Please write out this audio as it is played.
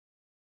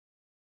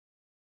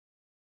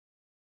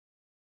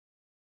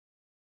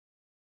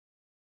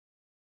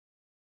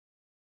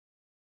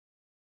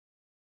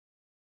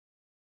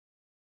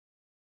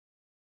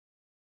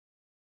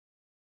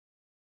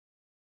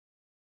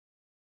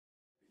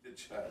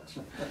judge.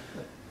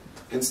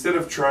 Instead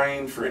of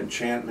trying for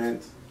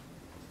enchantment,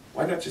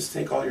 why not just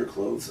take all your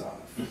clothes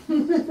off?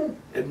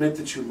 Admit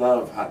that you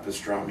love hot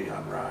pastrami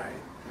on rye,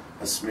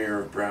 a smear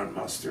of brown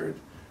mustard,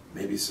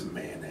 maybe some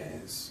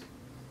mayonnaise,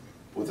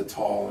 with a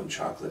tall and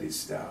chocolatey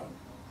stout.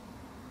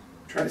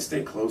 Try to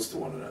stay close to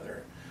one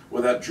another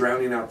without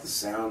drowning out the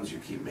sounds you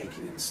keep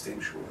making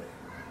instinctually.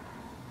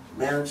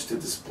 Manage to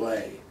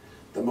display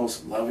the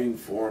most loving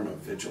form of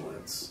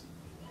vigilance,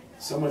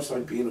 so much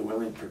like being a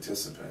willing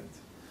participant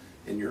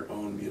in your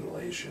own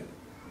mutilation.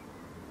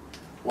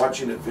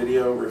 Watching a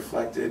video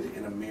reflected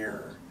in a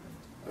mirror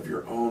of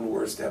your own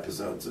worst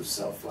episodes of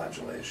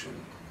self-flagellation,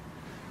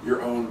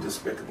 your own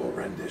despicable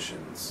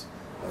renditions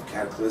of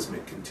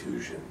cataclysmic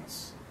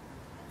contusions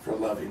for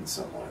loving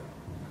someone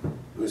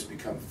who has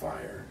become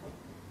fire,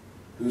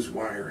 whose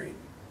wiring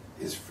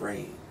is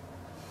fraying,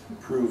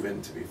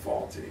 proven to be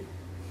faulty,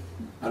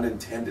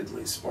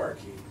 unintendedly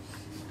sparky.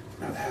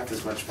 Not half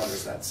as much fun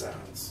as that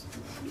sounds.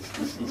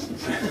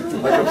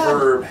 Like a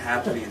verb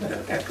happening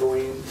and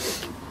echoing,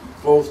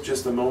 both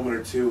just a moment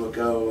or two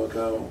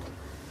ago.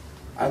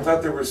 I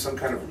thought there were some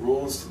kind of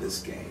rules to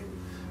this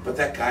game, but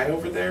that guy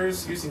over there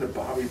is using a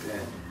bobby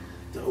pin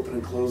to open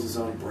and close his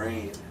own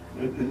brain.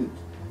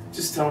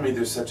 Just tell me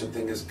there's such a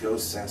thing as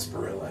ghost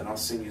sarsaparilla, and I'll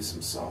sing you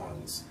some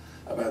songs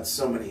about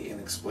so many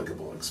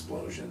inexplicable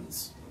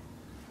explosions.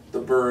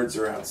 The birds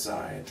are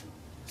outside,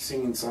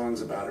 singing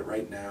songs about it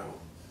right now.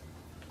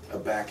 A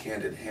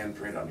backhanded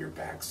handprint on your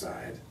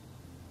backside.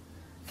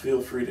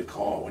 Feel free to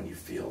call when you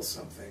feel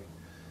something,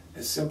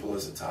 as simple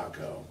as a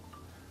taco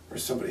or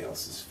somebody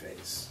else's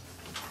face.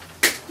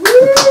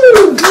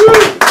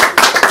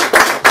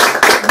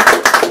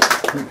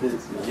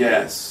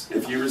 Yes,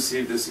 if you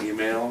receive this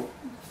email,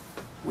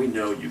 we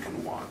know you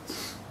can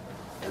want,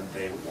 and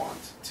they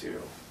want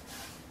to.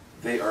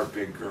 They are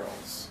big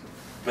girls,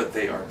 but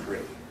they are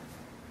pretty.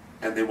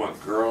 And they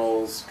want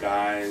girls,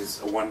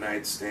 guys, a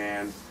one-night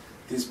stand.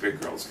 These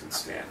big girls can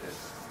stand it.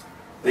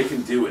 They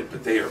can do it,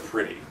 but they are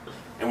pretty.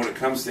 And when it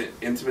comes to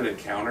intimate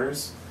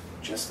encounters,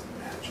 just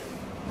imagine.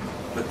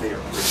 But they are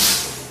pretty.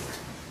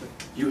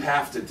 You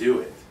have to do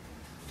it.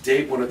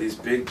 Date one of these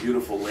big,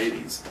 beautiful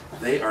ladies.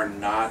 They are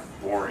not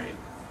boring.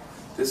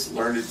 This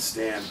learned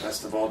stand,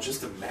 best of all,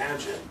 just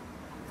imagine.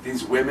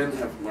 These women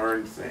have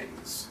learned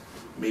things.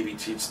 Maybe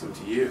teach them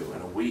to you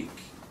in a week,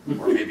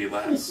 or maybe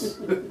less.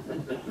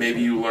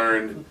 Maybe you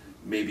learn,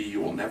 maybe you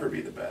will never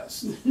be the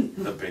best,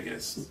 the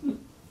biggest,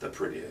 the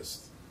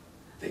prettiest.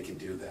 They can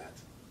do that.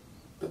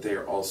 But they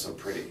are also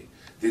pretty.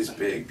 These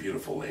big,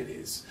 beautiful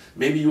ladies.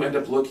 Maybe you end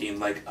up looking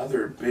like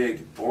other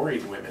big,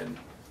 boring women.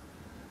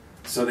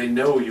 So they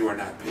know you are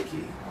not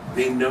picky.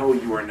 They know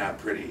you are not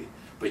pretty,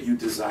 but you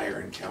desire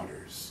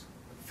encounters,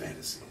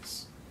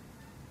 fantasies.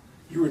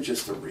 You are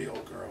just a real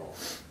girl.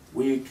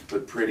 Weak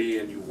but pretty,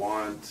 and you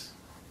want.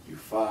 You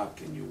fuck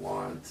and you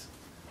want.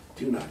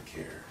 Do not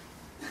care.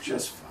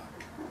 Just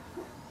fuck.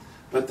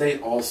 But they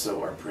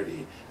also are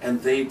pretty,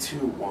 and they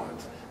too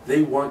want.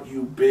 They want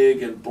you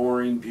big and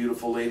boring,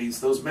 beautiful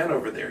ladies. Those men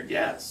over there,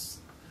 yes.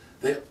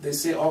 They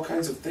say all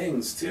kinds of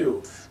things,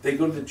 too. They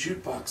go to the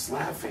jukebox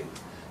laughing.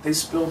 They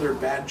spill their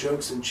bad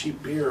jokes and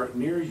cheap beer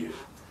near you.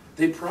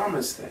 They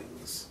promise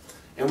things.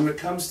 And when it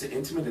comes to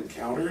intimate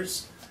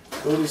encounters,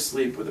 go to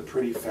sleep with a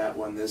pretty fat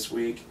one this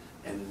week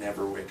and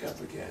never wake up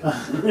again.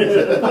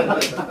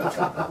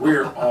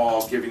 We're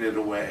all giving it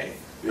away.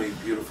 Big,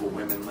 beautiful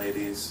women,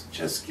 ladies,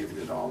 just giving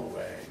it all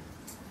away.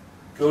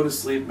 Go to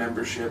sleep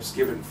memberships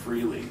given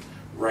freely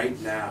right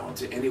now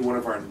to any one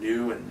of our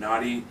new and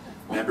naughty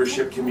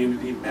membership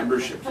communities.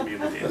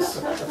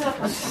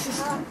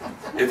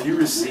 If you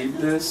receive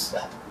this,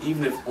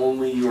 even if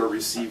only you are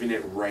receiving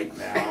it right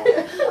now,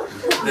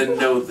 then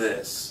know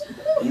this.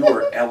 You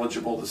are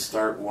eligible to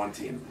start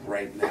wanting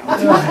right now.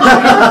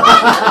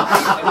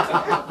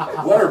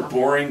 What are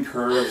boring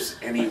curves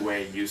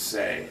anyway, you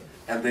say?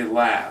 And they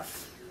laugh.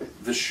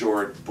 The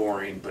short,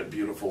 boring, but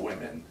beautiful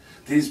women.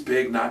 These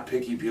big, not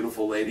picky,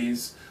 beautiful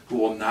ladies who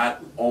will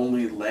not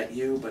only let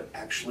you, but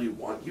actually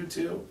want you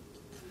to.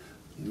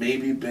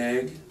 Maybe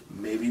big,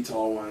 maybe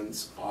tall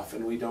ones.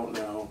 Often we don't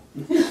know.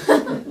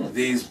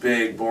 These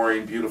big,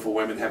 boring, beautiful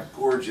women have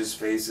gorgeous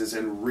faces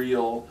and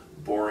real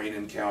boring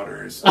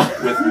encounters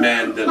with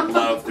men that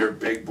love their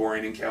big,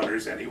 boring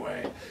encounters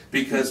anyway.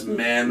 Because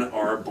men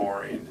are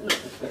boring.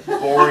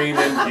 Boring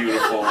and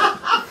beautiful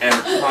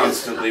and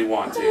constantly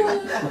wanting.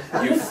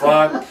 You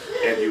fuck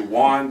and you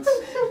want,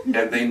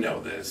 and they know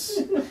this.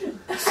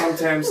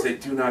 Sometimes they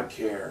do not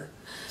care.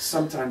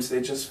 Sometimes they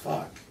just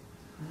fuck.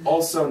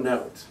 Also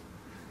note,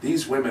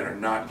 these women are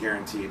not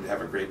guaranteed to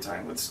have a great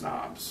time with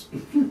snobs.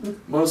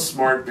 Most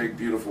smart, big,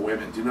 beautiful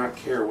women do not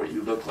care what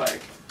you look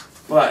like,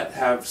 but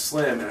have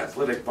slim and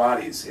athletic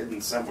bodies hidden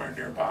somewhere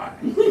nearby.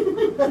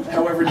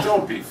 However,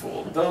 don't be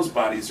fooled. Those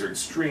bodies are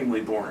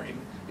extremely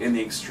boring in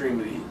the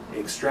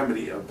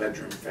extremity of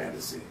bedroom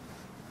fantasy.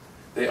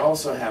 They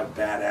also have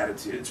bad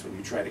attitudes when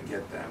you try to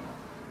get them.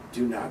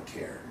 Do not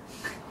care.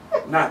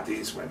 Not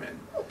these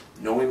women.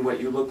 Knowing what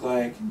you look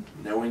like,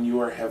 knowing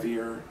you are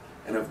heavier,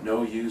 and of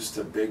no use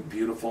to big,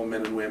 beautiful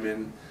men and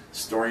women,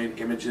 storing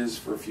images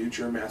for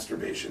future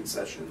masturbation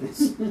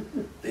sessions.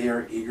 They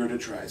are eager to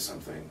try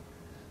something.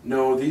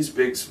 No, these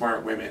big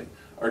smart women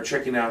are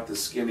checking out the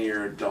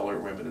skinnier, duller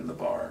women in the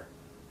bar.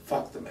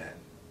 Fuck the men.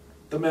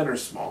 The men are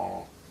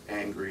small,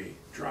 angry,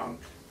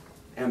 drunk,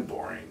 and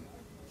boring.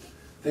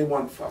 They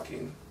want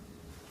fucking.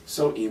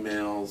 So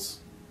emails,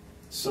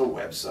 so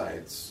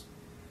websites,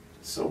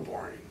 so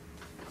boring.